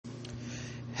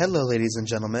Hello, ladies and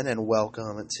gentlemen, and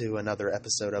welcome to another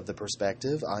episode of The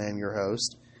Perspective. I am your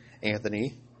host,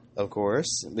 Anthony, of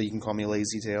course, but you can call me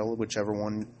Lazy Tail, whichever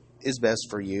one is best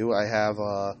for you.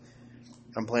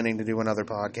 I'm planning to do another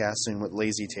podcast soon with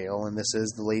Lazy Tail, and this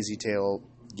is the Lazy Tail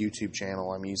YouTube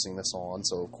channel I'm using this on,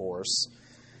 so of course.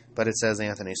 But it says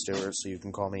Anthony Stewart, so you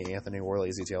can call me Anthony or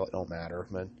Lazy Tail, it don't matter.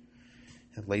 But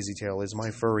Lazy Tail is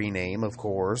my furry name, of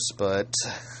course, but...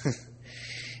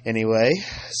 Anyway,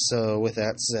 so with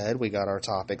that said, we got our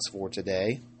topics for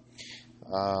today.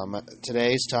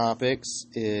 Today's topics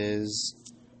we're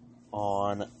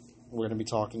going to be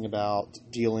talking about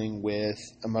dealing with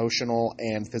emotional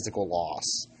and physical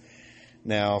loss.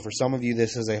 Now, for some of you,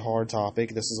 this is a hard topic.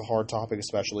 This is a hard topic,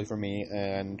 especially for me,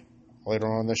 and later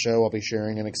on in the show, I'll be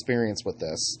sharing an experience with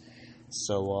this.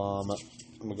 So, I'm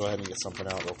going to go ahead and get something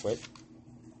out real quick.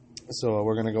 So,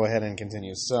 we're going to go ahead and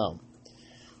continue. So,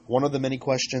 one of the many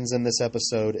questions in this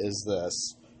episode is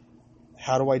this: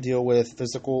 how do I deal with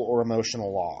physical or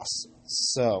emotional loss?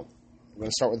 So, I'm going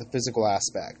to start with the physical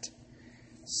aspect.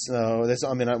 So,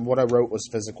 what I wrote was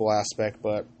physical aspect,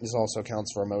 but this also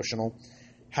counts for emotional.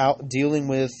 How dealing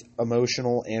with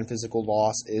emotional and physical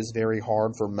loss is very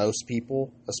hard for most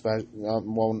people, especially,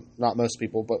 well, not most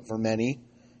people, but for many,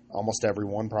 almost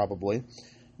everyone probably.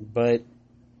 But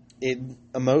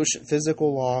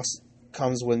physical loss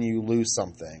comes when you lose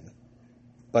something,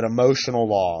 but emotional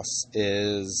loss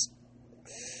is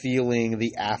feeling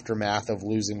the aftermath of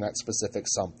losing that specific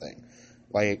something.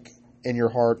 Like, in your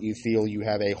heart, you feel you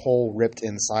have a hole ripped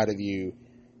inside of you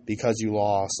because you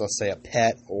lost, let's say, a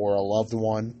pet or a loved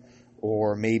one,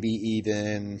 or maybe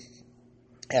even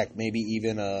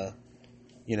a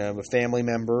family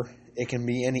member. It can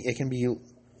be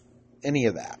any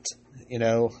of that. You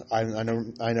know, I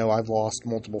know I've lost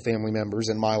multiple family members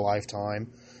in my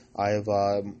lifetime. I've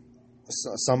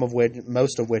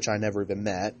most of which I never even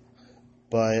met,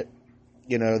 but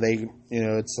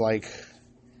it's like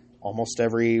almost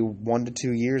every 1 to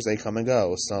 2 years they come and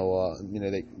go. So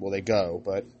they go.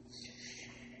 But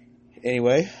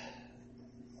anyway,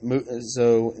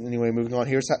 moving on.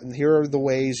 Here are the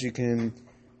ways you can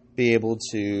be able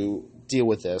to deal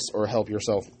with this or help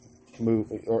yourself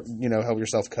help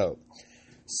yourself cope.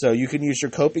 So you can use your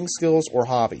coping skills or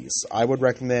hobbies. I would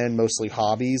recommend mostly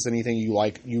hobbies, anything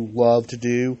you love to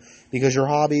do, because your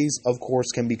hobbies, of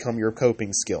course, can become your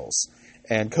coping skills.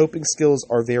 And coping skills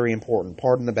are very important.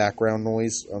 Pardon the background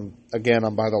noise. Again,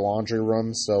 I'm by the laundry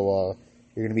room, so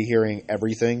you're going to be hearing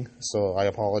everything, so I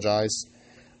apologize.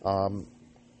 And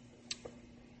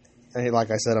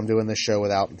like I said, I'm doing this show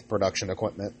without production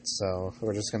equipment, so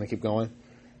we're just going to keep going.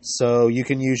 So you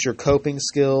can use your coping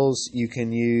skills,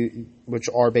 which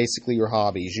are basically your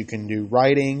hobbies. You can do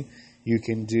writing, you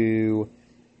can do,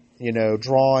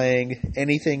 drawing,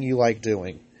 anything you like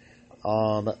doing.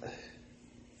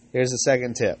 Here's the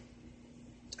second tip.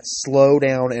 Slow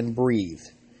down and breathe.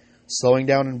 Slowing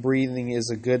down and breathing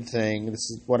is a good thing. This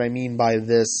is what I mean by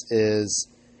this is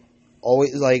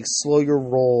always slow your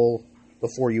roll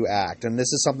before you act. And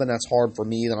this is something that's hard for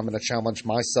me that I'm going to challenge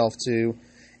myself to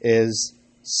is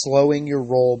slowing your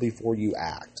roll before you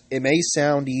act. It may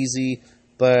sound easy,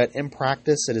 but in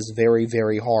practice, it is very,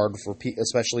 very hard for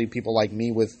especially people like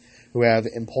me who have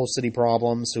impulsivity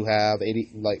problems, who have the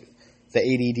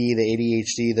ADD, the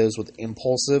ADHD, those with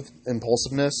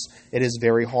impulsiveness. It is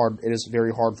very hard. It is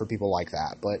very hard for people like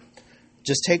that. But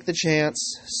just take the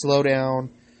chance, slow down,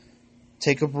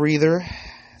 take a breather,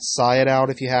 sigh it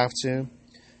out if you have to.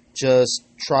 Just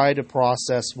try to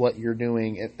process what you're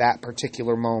doing at that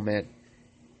particular moment.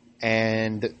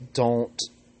 And don't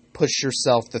push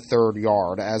yourself the third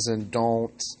yard, as in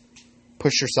don't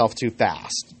push yourself too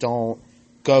fast. Don't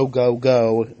go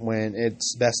when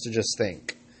it's best to just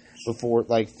think.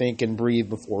 Think and breathe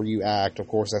before you act. Of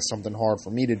course, that's something hard for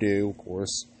me to do. Of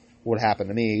course, what happened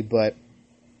to me, but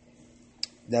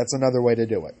that's another way to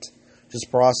do it. Just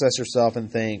process yourself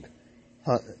and think,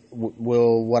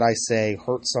 will what I say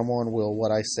hurt someone? Will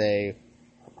what I say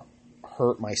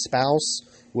hurt my spouse?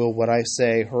 Will what I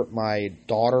say hurt my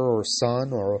daughter or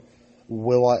son? Or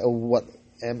what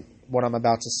I'm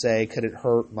about to say, could it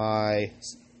hurt my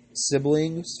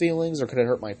siblings' feelings? Or could it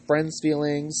hurt my friends'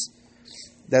 feelings?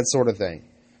 That sort of thing.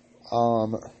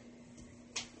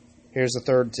 Here's the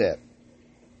third tip.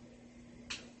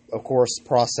 Of course,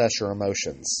 process your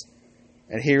emotions.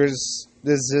 And this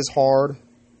is hard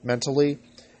mentally.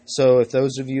 So if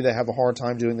those of you that have a hard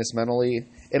time doing this mentally,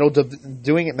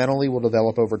 doing it mentally will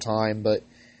develop over time, but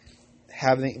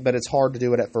it's hard to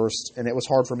do it at first, and it was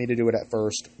hard for me to do it at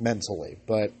first mentally,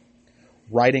 but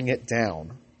writing it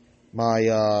down.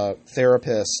 My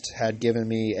therapist had given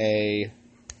me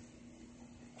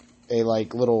a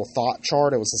like little thought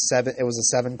chart. It was a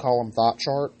 7 column thought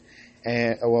chart,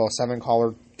 and well, 7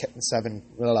 columned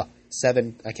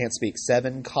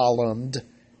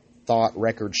thought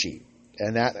record sheet,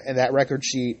 and that record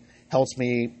sheet helps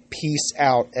me piece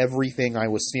out everything I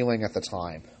was feeling at the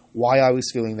time, why I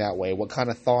was feeling that way, what kind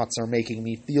of thoughts are making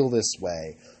me feel this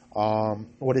way,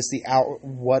 what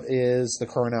is the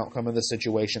current outcome of the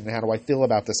situation, and how do I feel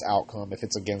about this outcome if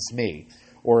it's against me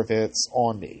or if it's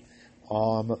on me,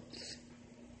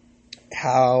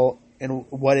 how and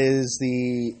what is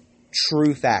the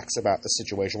true facts about the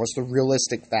situation, what's the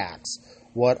realistic facts,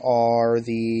 what are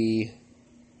the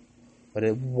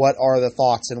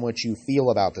thoughts in which you feel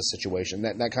about the situation,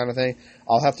 that kind of thing.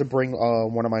 I'll have to bring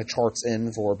one of my charts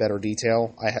in for better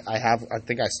detail. I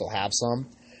think I still have some,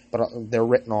 but they're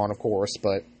written on, of course,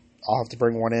 but I'll have to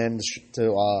bring one in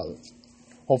to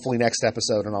hopefully next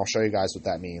episode, and I'll show you guys what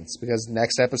that means, because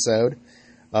next episode,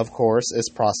 of course, is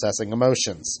processing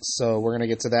emotions. So we're going to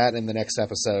get to that in the next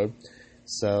episode.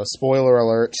 So spoiler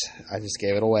alert, I just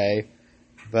gave it away,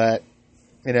 but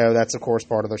that's, of course,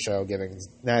 part of the show, giving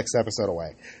next episode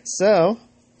away. So,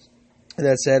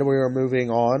 that said, we are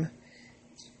moving on.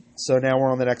 So now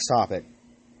we're on the next topic.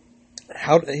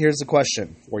 Here's the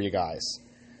question for you guys.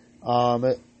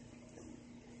 How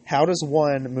does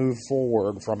one move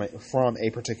forward from a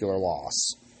particular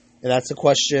loss? And that's a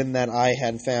question that I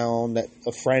had found that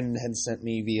a friend had sent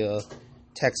me via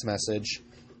text message.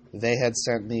 They had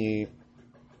sent me,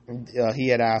 he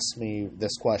had asked me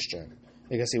this question,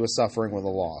 because he was suffering with a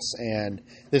loss. And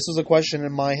this was a question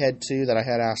in my head, too, that I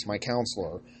had asked my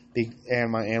counselor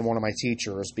and one of my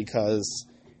teachers, because,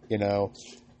 we're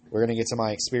going to get to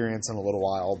my experience in a little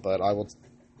while, but I will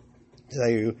tell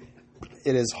you,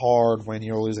 it is hard when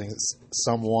you're losing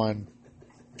someone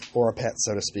or a pet,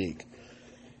 so to speak.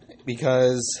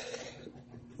 Because,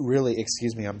 really,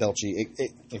 excuse me, I'm belchy,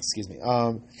 excuse me,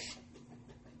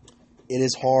 it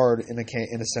is hard in a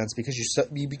sense, because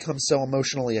you become so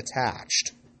emotionally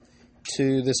attached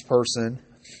to this person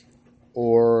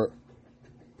or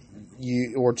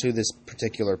to this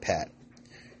particular pet,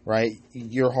 right?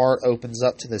 Your heart opens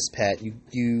up to this pet.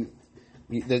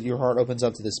 Your heart opens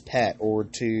up to this pet or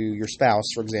to your spouse,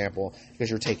 for example, because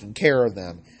you're taking care of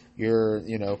them. You're,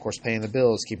 of course, paying the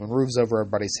bills, keeping roofs over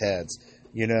everybody's heads.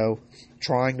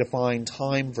 Trying to find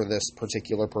time for this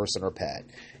particular person or pet.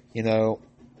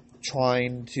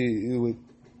 Trying to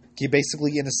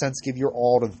basically, in a sense, give your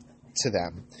all to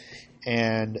them.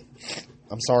 And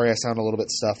I'm sorry I sound a little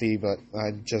bit stuffy, but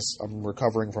I'm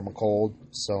recovering from a cold,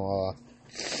 so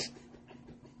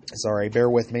sorry, bear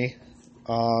with me.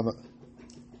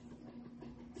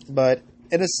 But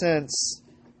in a sense,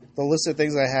 the list of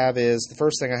things the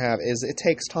first thing I have is it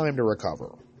takes time to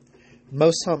recover.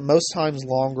 Most times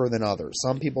longer than others.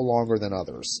 Some people longer than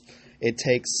others. It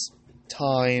takes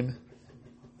time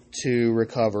to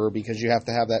recover, because you have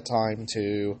to have that time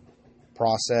to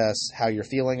process how you're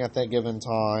feeling at that given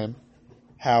time,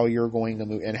 how you're going to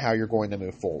move, and how you're going to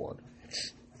move forward.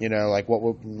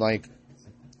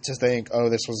 To think, oh,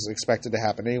 this was expected to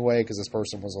happen anyway because this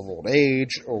person was of old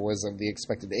age, or was of the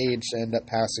expected age to end up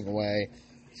passing away,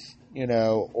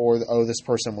 or, oh, this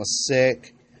person was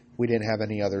sick, we didn't have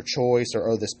any other choice,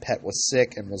 or, oh, this pet was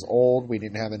sick and was old, we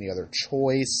didn't have any other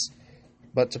choice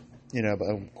but to, but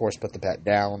of course put the pet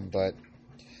down, but,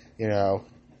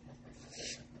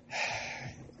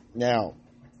 now,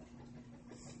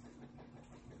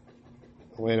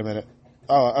 wait a minute.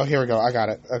 Oh, here we go. I got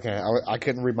it. Okay, I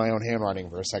couldn't read my own handwriting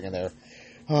for a second there.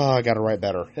 Oh, I got to write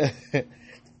better.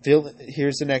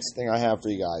 Here's the next thing I have for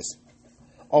you guys.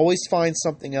 Always find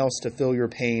something else to fill your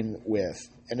pain with.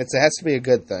 And it has to be a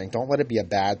good thing. Don't let it be a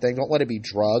bad thing. Don't let it be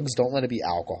drugs. Don't let it be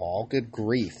alcohol. Good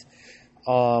grief.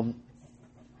 Find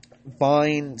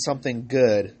something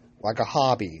good, like a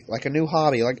hobby, like a new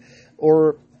hobby,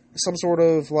 or some sort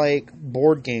of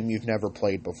board game you've never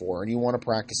played before and you want to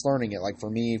practice learning it. Like for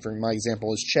me, for my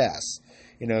example, is chess.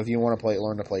 If you want to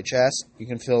learn to play chess, you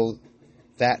can fill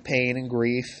that pain and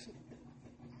grief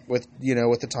with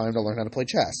the time to learn how to play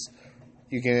chess.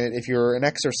 You can, if you're an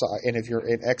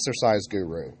exercise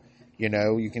guru,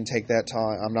 you can take that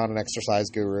time. I'm not an exercise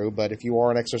guru, but if you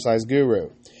are an exercise guru,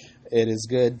 it is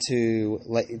good to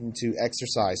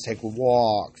exercise, take a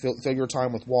walk, fill your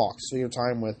time with walks, fill your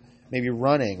time with maybe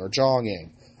running or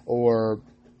jogging, or,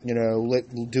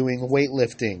 doing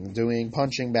weightlifting, doing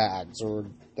punching bags, or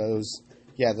those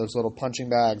little punching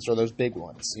bags, or those big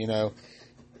ones,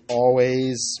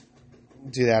 always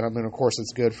do that. I mean, of course,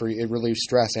 it's good for you. It relieves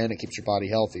stress and it keeps your body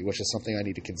healthy, which is something I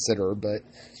need to consider, but,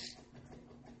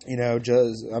 I'm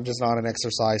just not an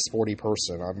exercise sporty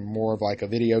person. I'm more of a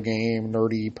video game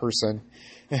nerdy person,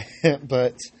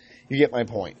 but, You get my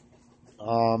point.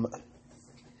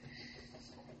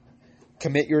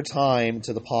 Commit your time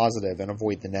to the positive and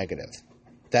avoid the negative.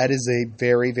 That is a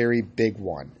very, very big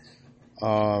one.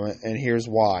 And here's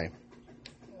why.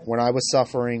 When I was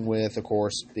suffering with, of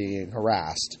course, being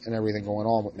harassed and everything going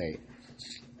on with me,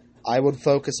 I would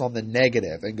focus on the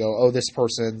negative and go, oh, this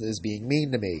person is being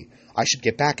mean to me. I should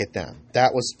get back at them.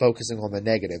 That was focusing on the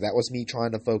negative. That was me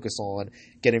trying to focus on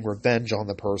getting revenge on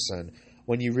the person.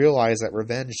 When you realize that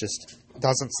revenge just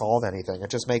doesn't solve anything.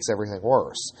 It just makes everything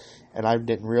worse. And I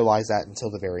didn't realize that until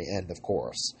the very end, of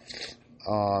course.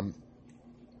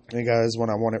 Because when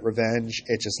I wanted revenge,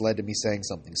 it just led to me saying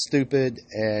something stupid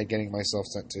and getting myself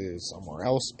sent to somewhere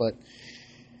else. But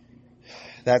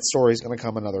that story is going to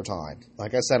come another time.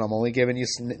 Like I said, I'm only giving you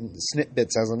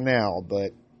snippets as of now,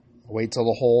 but wait till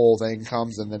the whole thing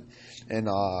comes in an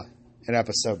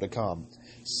episode to come.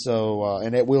 So,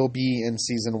 and it will be in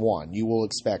season 1. You will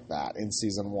expect that in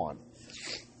season 1.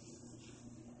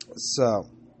 So,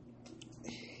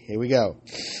 here we go.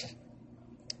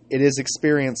 It is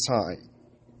experience time.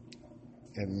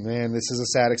 And man, this is a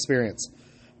sad experience.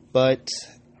 But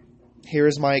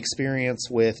here's my experience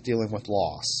with dealing with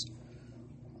loss.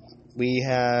 We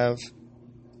have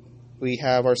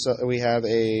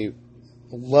a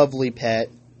lovely pet.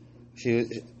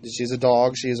 She's a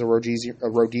dog. She is a Rhodesian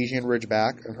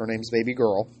Ridgeback, and her name's Baby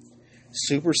Girl.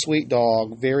 Super sweet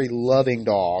dog, very loving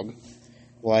dog.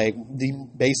 Like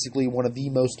basically one of the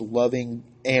most loving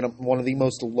basically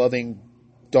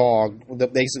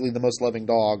the most loving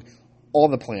dog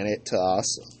on the planet to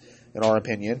us, in our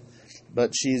opinion.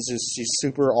 But she's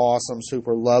super awesome,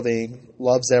 super loving,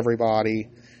 loves everybody.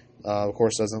 Of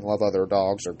course, doesn't love other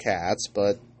dogs or cats,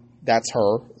 but that's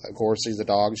her. Of course, she's a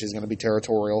dog. She's going to be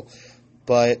territorial.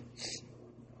 But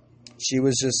she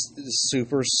was just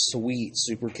super sweet,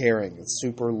 super caring,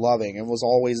 super loving, and was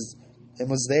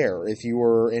there. If you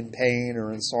were in pain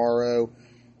or in sorrow,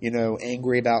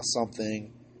 angry about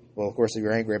something. Well, of course, if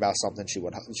you're angry about something, she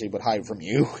would hide from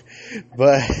you.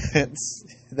 But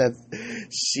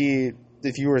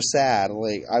if you were sad,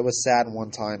 like I was sad one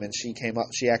time, and she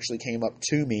actually came up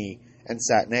to me and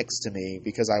sat next to me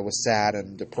because I was sad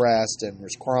and depressed and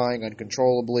was crying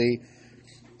uncontrollably.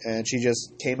 And she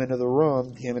just came into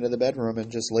the bedroom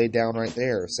and just laid down right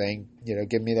there saying,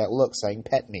 give me that look, saying,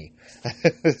 pet me.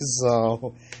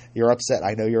 So, you're upset.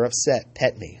 I know you're upset.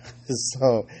 Pet me.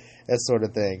 So, that sort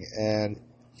of thing. And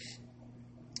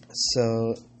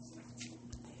so,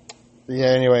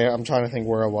 yeah, anyway, I'm trying to think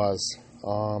where I was.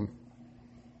 I'll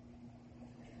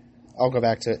go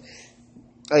back to it.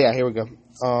 Oh, yeah, here we go.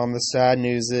 The sad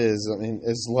news is,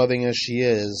 as loving as she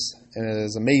is, and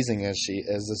as amazing as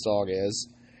this dog is,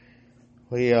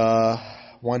 we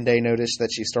one day noticed that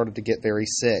she started to get very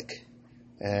sick.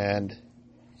 And,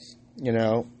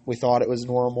 we thought it was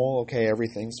normal. Okay,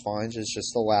 everything's fine. It's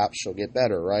just a lapse. She'll get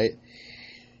better, right?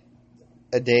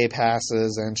 A day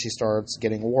passes and she starts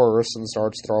getting worse and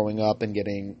starts throwing up and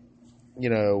getting,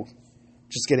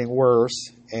 just getting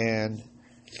worse. And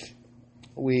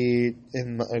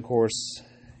of course,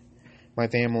 my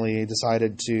family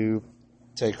decided to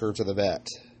take her to the vet.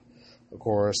 Of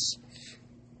course,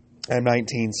 I'm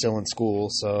 19, still in school,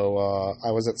 so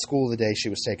I was at school the day she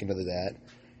was taken to the vet.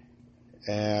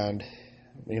 And,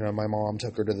 my mom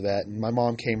took her to the vet. And my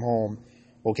mom came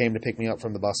to pick me up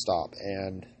from the bus stop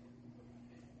and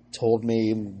told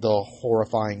me the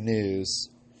horrifying news.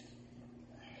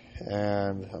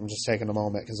 And I'm just taking a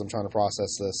moment because I'm trying to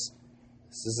process this.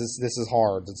 This is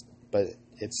hard, but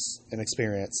it's an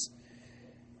experience.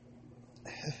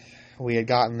 We had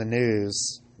gotten the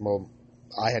news,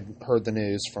 I had heard the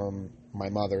news from my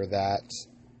mother that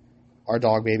our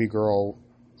dog Baby Girl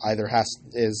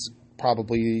is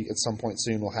probably at some point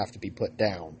soon will have to be put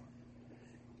down.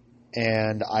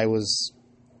 And I was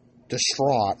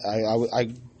distraught. I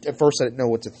at first I didn't know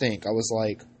what to think. I was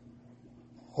like,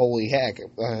 holy heck,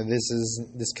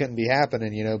 this couldn't be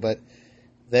happening, but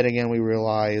then again we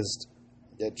realized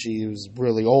that she was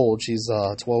really old. She's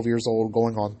 12 years old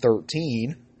going on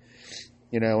 13,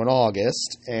 in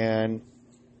August, and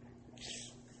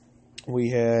we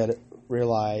had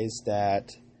realized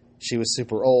that she was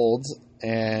super old,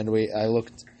 and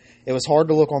it was hard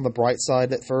to look on the bright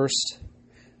side at first.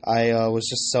 I was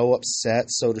just so upset,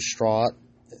 so distraught,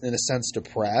 in a sense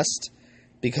depressed,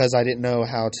 because I didn't know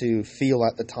how to feel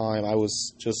at the time. I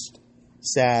was just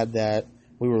sad that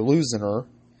we were losing her,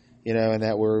 and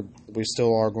that we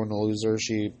still are going to lose her.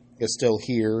 She is still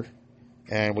here,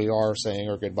 and we are saying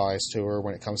our goodbyes to her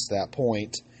when it comes to that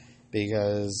point,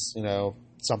 because,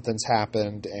 something's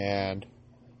happened, and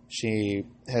she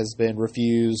has been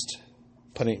refused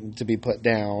to be put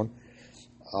down.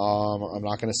 I'm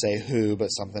not going to say who, but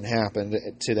something happened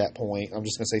to that point. I'm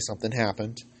just going to say something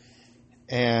happened.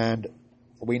 And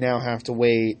we now have to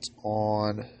wait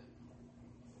on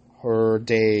her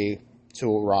day to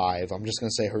arrive. I'm just going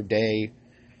to say her day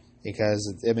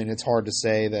because, it's hard to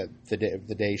say that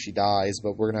the day she dies,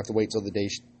 but we're going to have to wait till the day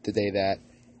that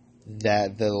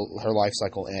her life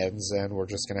cycle ends, and we're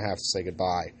just going to have to say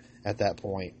goodbye at that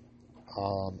point.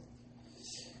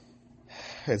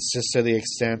 It's just to the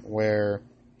extent where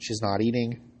she's not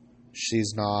eating,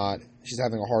 she's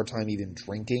having a hard time even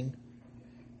drinking,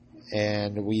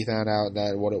 and we found out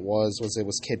that what it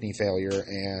was kidney failure,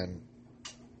 and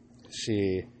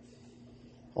she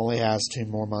only has 2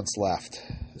 more months left.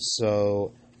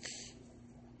 So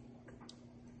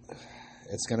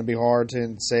it's going to be hard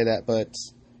to say that, but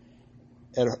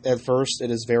at first it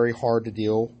is very hard to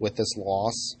deal with this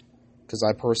loss, because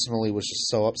I personally was just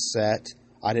so upset.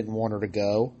 I didn't want her to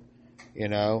go,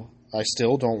 I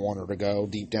still don't want her to go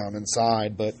deep down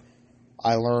inside, but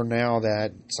I learn now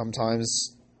that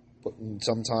sometimes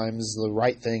the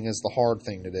right thing is the hard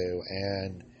thing to do,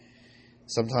 and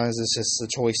sometimes it's just the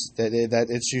choice that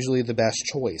it's usually the best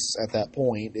choice at that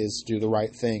point is to do the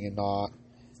right thing and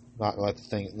not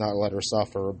let her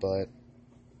suffer. But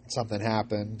something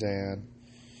happened, and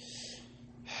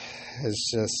it's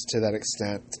just to that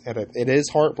extent, and it is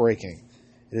heartbreaking.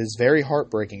 It is very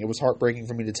heartbreaking. It was heartbreaking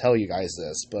for me to tell you guys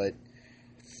this, but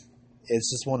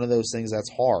it's just one of those things that's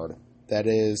hard. That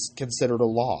is considered a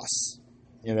loss.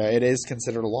 It is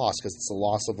considered a loss because it's the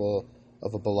loss of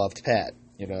a beloved pet.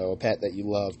 A pet that you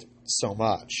loved so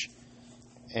much.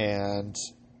 And,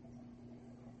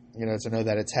 to know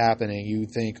that it's happening, you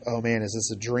think, oh man, is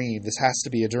this a dream? This has to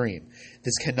be a dream.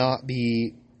 This cannot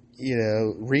be,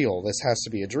 real. This has to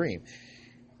be a dream.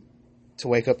 To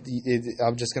wake up,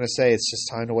 I'm just going to say it's just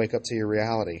time to wake up to your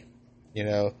reality.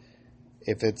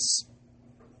 If it's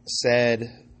said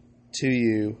to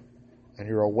you and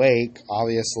you're awake,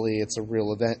 obviously it's a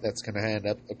real event that's going to end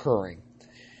up occurring.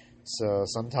 So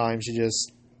sometimes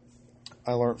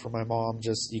I learned from my mom,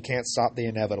 you can't stop the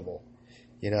inevitable.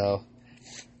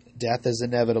 Death is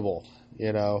inevitable.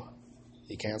 You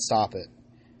can't stop it.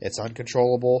 It's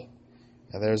uncontrollable,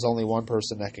 and there's only one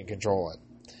person that can control it.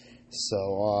 So,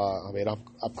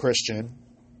 I'm Christian,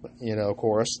 of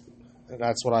course. And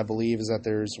that's what I believe, is that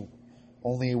there's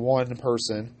only one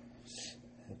person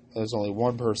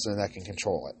that can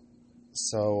control it.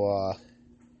 So,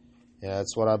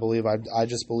 that's what I believe. I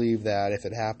just believe that if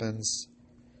it happens,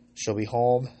 she'll be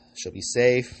home, she'll be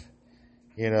safe.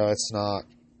 It's not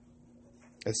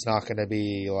going to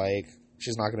be like,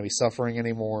 she's not going to be suffering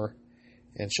anymore,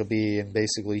 and she'll be in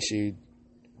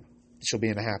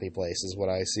a happy place is what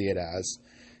I see it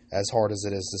as hard as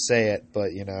it is to say it, but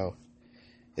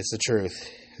it's the truth.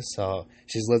 So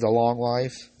she's lived a long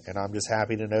life, and I'm just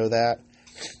happy to know that.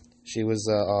 She was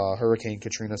a Hurricane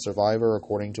Katrina survivor,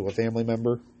 according to a family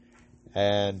member,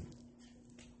 and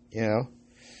to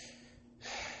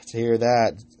hear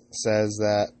that says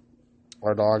that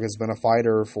our dog has been a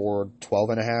fighter for 12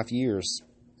 and a half years,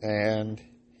 and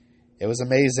it was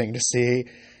amazing to see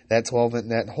that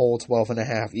whole 12 and a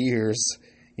half years,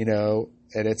 and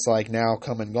it's like now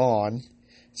come and gone.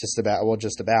 It's just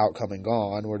about come and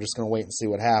gone. We're just going to wait and see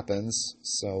what happens.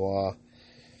 So,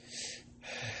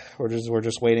 we're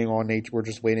just waiting on nature. We're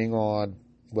just waiting on,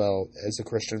 as a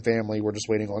Christian family, we're just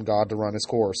waiting on God to run his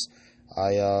course.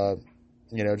 I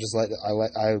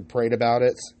prayed about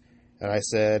it, and I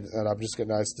said, and I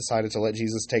decided to let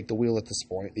Jesus take the wheel at this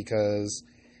point, because,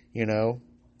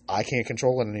 I can't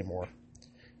control it anymore.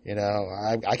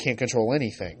 I can't control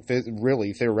anything.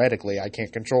 Really, theoretically, I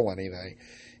can't control anything.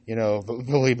 But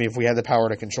believe me, if we had the power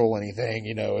to control anything,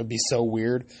 it'd be so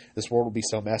weird. This world would be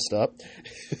so messed up.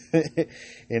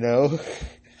 Who knows?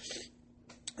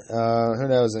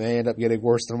 It may end up getting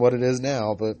worse than what it is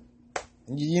now, but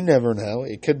you never know.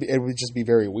 It would just be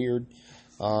very weird.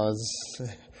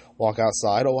 Walk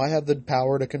outside. Oh, I have the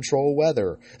power to control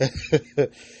weather.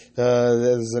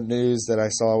 There's a news that I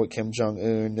saw with Kim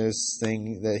Jong-un, this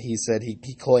thing that he said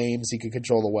he claims he could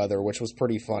control the weather, which was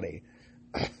pretty funny.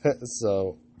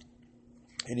 So,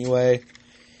 anyway,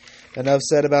 enough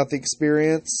said about the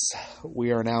experience.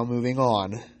 We are now moving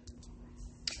on.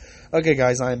 Okay,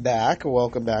 guys, I'm back.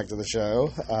 Welcome back to the show.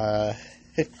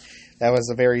 That was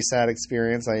a very sad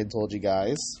experience, I had told you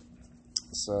guys.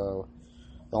 So,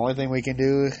 the only thing we can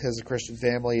do as a Christian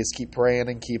family is keep praying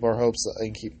and keep our hopes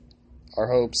in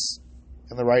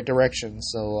the right direction.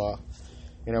 So,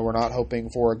 we're not hoping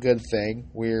for a good thing.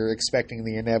 We're expecting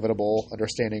the inevitable,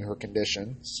 understanding her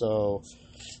condition. So,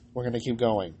 we're going to keep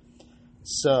going.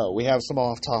 So, we have some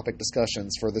off-topic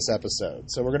discussions for this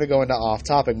episode. So, we're going to go into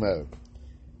off-topic mode.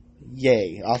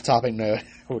 Yay! Off topic note.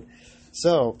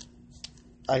 So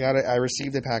I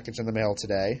received a package in the mail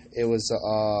today. It was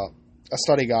a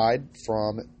study guide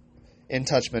from In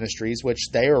Touch Ministries, which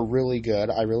they are really good.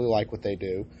 I really like what they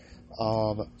do.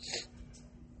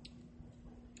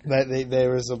 But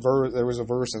there was a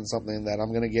verse in something that I'm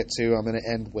going to get to. I'm going to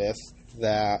end with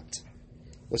that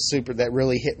that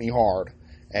really hit me hard,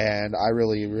 and I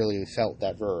really felt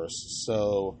that verse.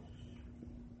 So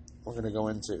we're going to go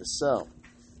into. So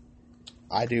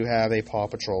I do have a Paw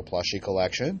Patrol plushie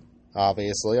collection.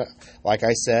 Obviously, like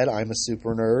I said, I'm a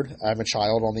super nerd. I'm a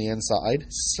child on the inside,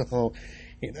 so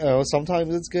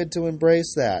sometimes it's good to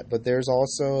embrace that. But there's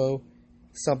also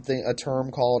a term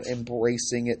called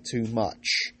embracing it too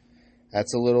much.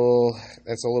 That's a little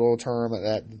term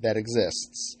that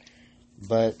exists.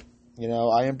 But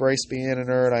I embrace being a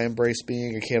nerd. I embrace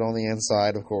being a kid on the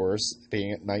inside, of course,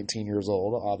 being at 19 years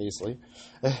old, obviously.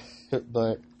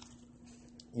 But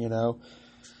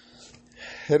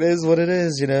it is what it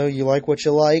is. You like what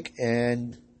you like,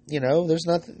 and there's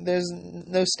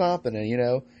no stopping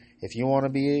it. If you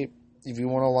want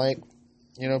to like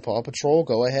Paw Patrol,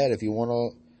 go ahead. If you want to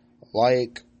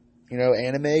like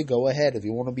anime, go ahead. If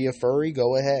you want to be a furry,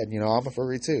 go ahead. I'm a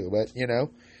furry too, but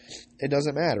it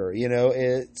doesn't matter.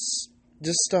 It's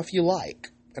just stuff you like,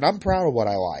 and I'm proud of what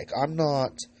I like. I'm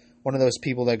not one of those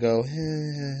people that go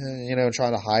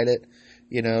trying to hide it.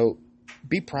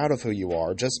 Be proud of who you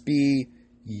are. Just be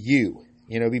you.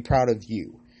 Be proud of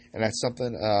you. And that's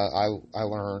something I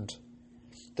learned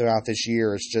throughout this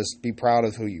year, is just be proud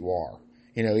of who you are.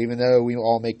 Even though we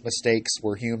all make mistakes,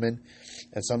 we're human,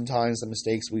 and sometimes the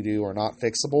mistakes we do are not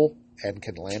fixable and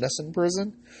can land us in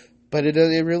prison. But it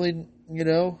really,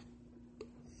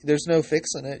 there's no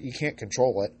fixing it. You can't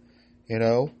control it.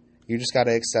 You just got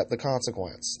to accept the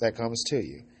consequence that comes to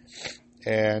you,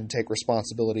 and take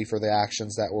responsibility for the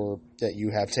actions that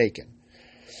you have taken.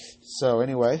 So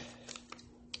anyway,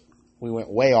 we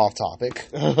went way off topic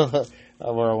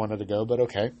where I wanted to go, but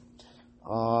okay.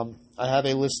 I have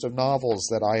a list of novels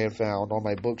that I have found on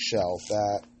my bookshelf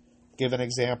that give an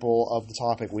example of the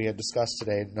topic we had discussed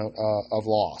today, of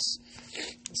loss.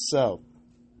 So,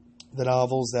 the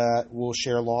novels that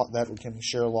can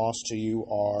share loss to you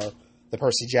are the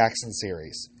Percy Jackson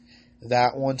series.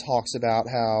 That one talks about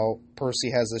how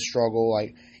Percy has a struggle,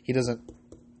 like he doesn't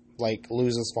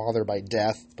lose his father by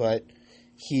death, but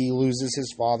he loses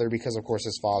his father because, of course,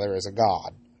 his father is a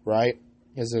god, right?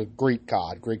 Is a Greek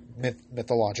god, Greek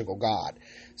mythological god.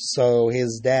 So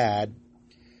his dad,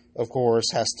 of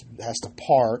course, has to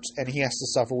part, and he has to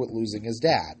suffer with losing his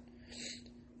dad,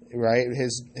 right?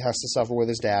 Has to suffer with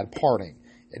his dad parting,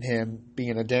 and him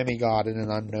being a demigod in an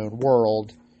unknown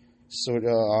world. So,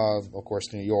 of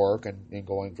course, New York, and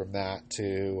going from that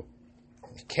to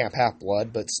Camp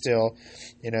Half-Blood, but still,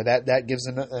 that gives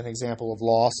an example of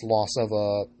loss of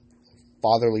a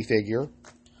fatherly figure.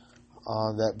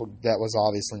 That was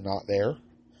obviously not there.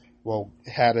 Well,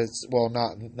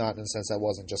 not in the sense that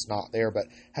wasn't just not there, but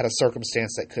had a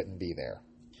circumstance that couldn't be there.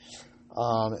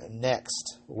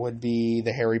 Next would be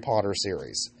the Harry Potter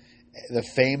series, the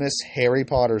famous Harry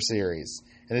Potter series,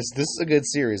 and this is a good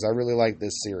series. I really like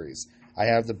this series. I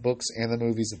have the books and the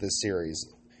movies of this series.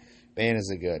 Man, is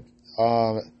it good.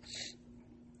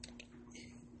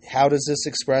 How does this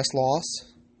express loss?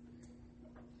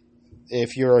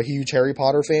 If you're a huge Harry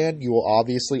Potter fan, you will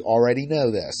obviously already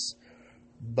know this.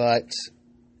 But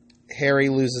Harry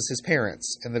loses his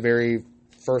parents. In the very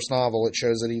first novel, it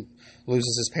shows that he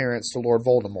loses his parents to Lord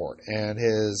Voldemort and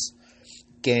his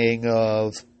gang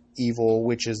of evil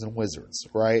witches and wizards,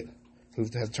 right? Who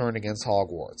have turned against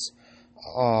Hogwarts.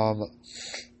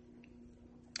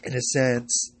 In a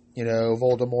sense,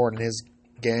 Voldemort and his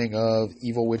gang of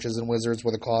evil witches and wizards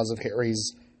were the cause of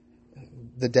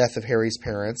the death of Harry's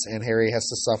parents, and Harry has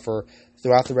to suffer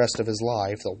throughout the rest of his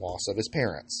life the loss of his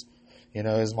parents.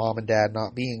 His mom and dad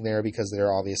not being there because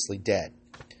they're obviously dead.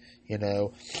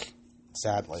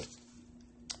 Sadly.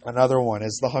 Another one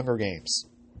is The Hunger Games.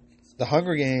 The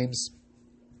Hunger Games,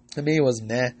 to me, was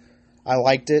meh. I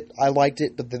liked it,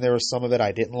 but then there was some of it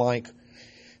I didn't like.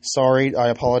 Sorry, I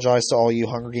apologize to all you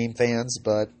Hunger Game fans,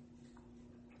 but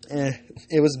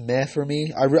it was meh for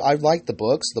me. I liked the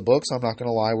books. The books, I'm not going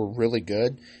to lie, were really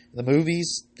good. The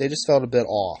movies, they just felt a bit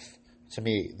off to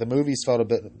me. The movies felt a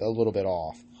little bit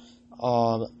off.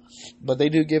 But they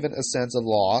do give it a sense of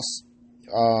loss.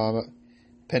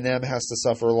 Panem has to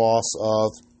suffer loss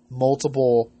of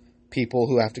multiple people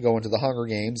who have to go into the Hunger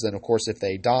Games, and of course if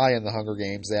they die in the Hunger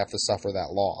Games, they have to suffer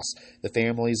that loss. The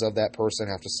families of that person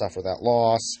have to suffer that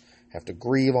loss, have to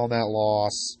grieve on that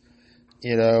loss,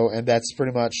 and that's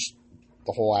pretty much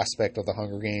the whole aspect of the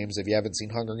Hunger Games. If you haven't seen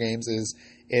Hunger Games,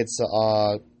 it's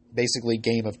basically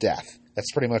Game of Death.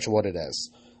 That's pretty much what it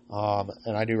is.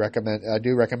 And I do recommend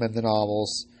the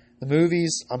novels. The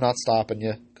movies, I'm not stopping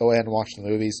you. Go ahead and watch the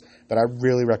movies, but I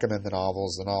really recommend the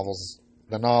novels.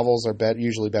 The novels are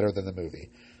usually better than the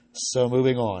movie. So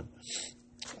moving on.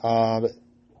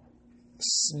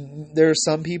 There are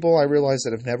some people I realize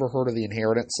that have never heard of the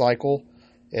Inheritance Cycle.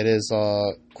 It is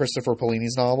Christopher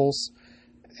Paolini's novels,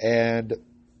 and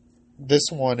this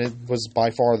one was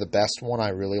by far the best one. I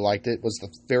really liked it. It was the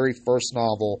very first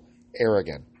novel,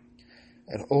 Eragon.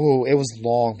 And it was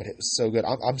long, but it was so good.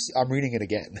 I'm reading it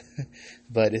again,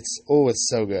 but it's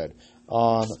so good.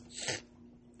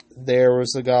 There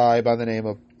was a guy by the name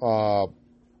of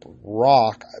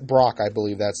Brock, I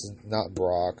believe that's not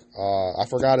Brock. I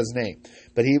forgot his name,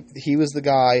 but he was the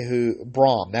guy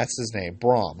Brom. That's his name,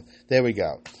 Brom. There we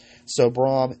go. So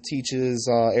Brom teaches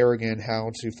Eragon how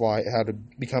to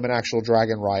become an actual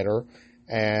dragon rider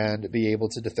and be able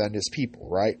to defend his people,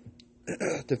 right?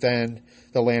 Defend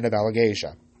the land of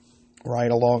Alagasia,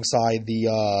 right alongside the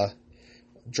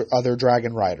other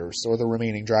dragon riders or the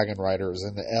remaining dragon riders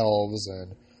and the elves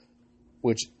and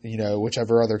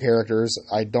whichever other characters.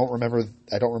 I don't remember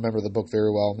the book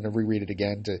very well. I'm going to reread it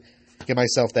again to give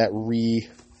myself that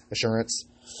reassurance.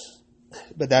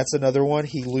 But that's another one.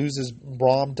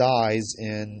 Brom dies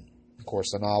in, of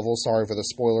course, the novel. Sorry for the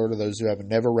spoiler to those who have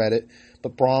never read it.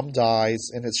 But Brom dies,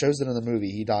 and it shows it in the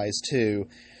movie. He dies too.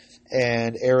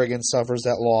 And Eragon suffers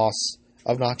that loss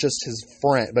of not just his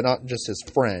friend,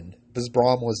 because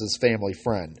Brom was his family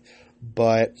friend.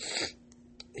 But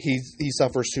he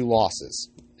suffers two losses.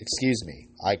 Excuse me,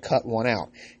 I cut one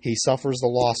out. He suffers the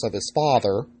loss of his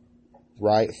father,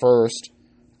 right? First,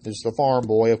 there's the farm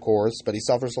boy, of course, but he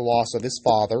suffers the loss of his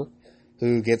father,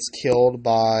 who gets killed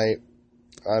by,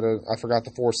 I forgot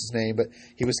the force's name, but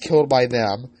he was killed by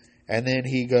them. And then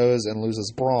he goes and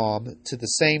loses Brom to the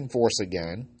same force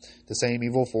again, the same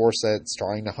evil force that's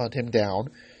trying to hunt him down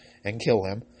and kill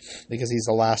him, because he's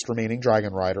the last remaining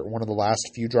dragon rider, one of the last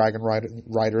few dragon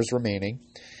riders remaining.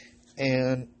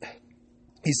 And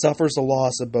he suffers the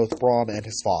loss of both Brom and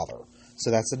his father. So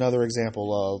that's another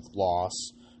example of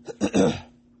loss.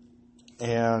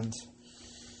 And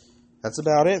that's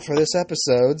about it for this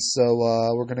episode. So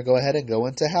we're going to go ahead and go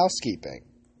into housekeeping.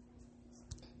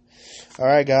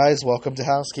 Alright guys, welcome to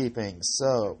housekeeping.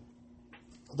 So,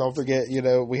 don't forget,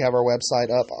 we have our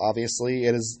website up, obviously.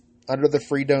 It is under the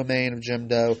free domain of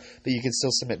Jimdo, but you can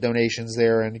still submit donations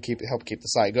there and help keep the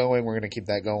site going. We're going to keep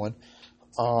that going.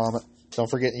 Don't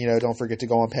forget to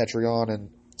go on Patreon and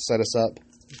set us up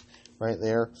right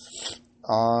there.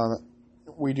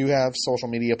 We do have social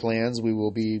media plans we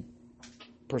will be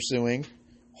pursuing,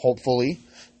 hopefully.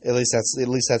 At least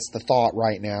that's the thought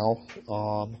right now.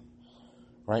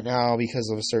 Right now, because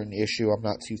of a certain issue, I'm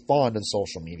not too fond of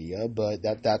social media, but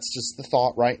that's just the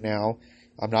thought right now.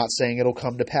 I'm not saying it'll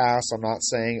come to pass. I'm not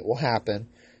saying it will happen.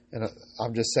 And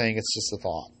I'm just saying it's just a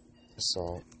thought.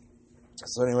 So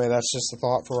anyway, that's just a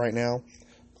thought for right now.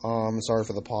 Sorry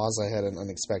for the pause. I had an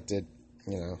unexpected,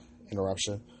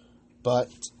 interruption. But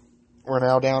we're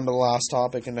now down to the last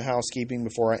topic in the housekeeping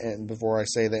before I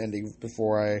say the ending,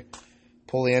 before I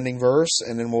pull the ending verse,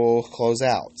 and then we'll close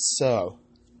out. So,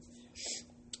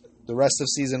 the rest of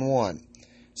Season 1.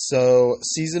 So,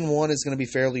 Season 1 is going to be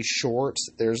fairly short.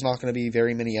 There's not going to be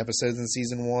very many episodes in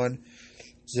Season 1.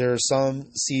 There are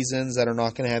some seasons that are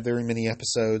not going to have very many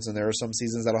episodes, and there are some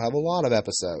seasons that will have a lot of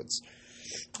episodes.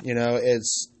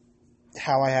 It's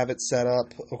how I have it set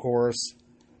up, of course.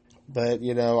 But,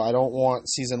 I don't want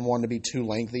Season 1 to be too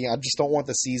lengthy. I just don't want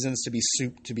the seasons to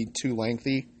be too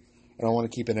lengthy. And I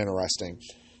want to keep it interesting.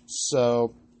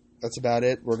 So, that's about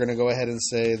it. We're going to go ahead and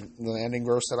say the ending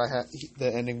verse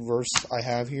I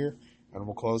have here, and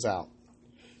we'll close out.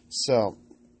 So,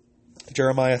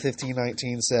 Jeremiah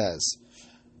 15:19 says,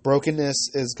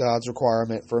 "Brokenness is God's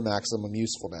requirement for maximum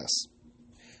usefulness."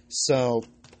 So,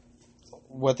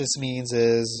 what this means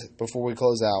is, before we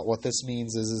close out, what this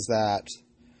means is that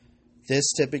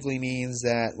this typically means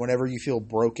that whenever you feel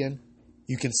broken,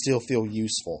 you can still feel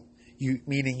useful.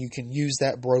 Meaning you can use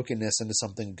that brokenness into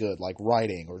something good, like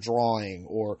writing or drawing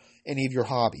or any of your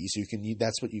hobbies.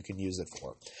 That's what you can use it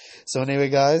for. So anyway,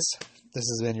 guys, this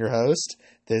has been your host.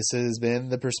 This has been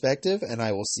The Perspective, and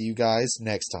I will see you guys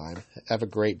next time. Have a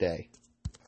great day.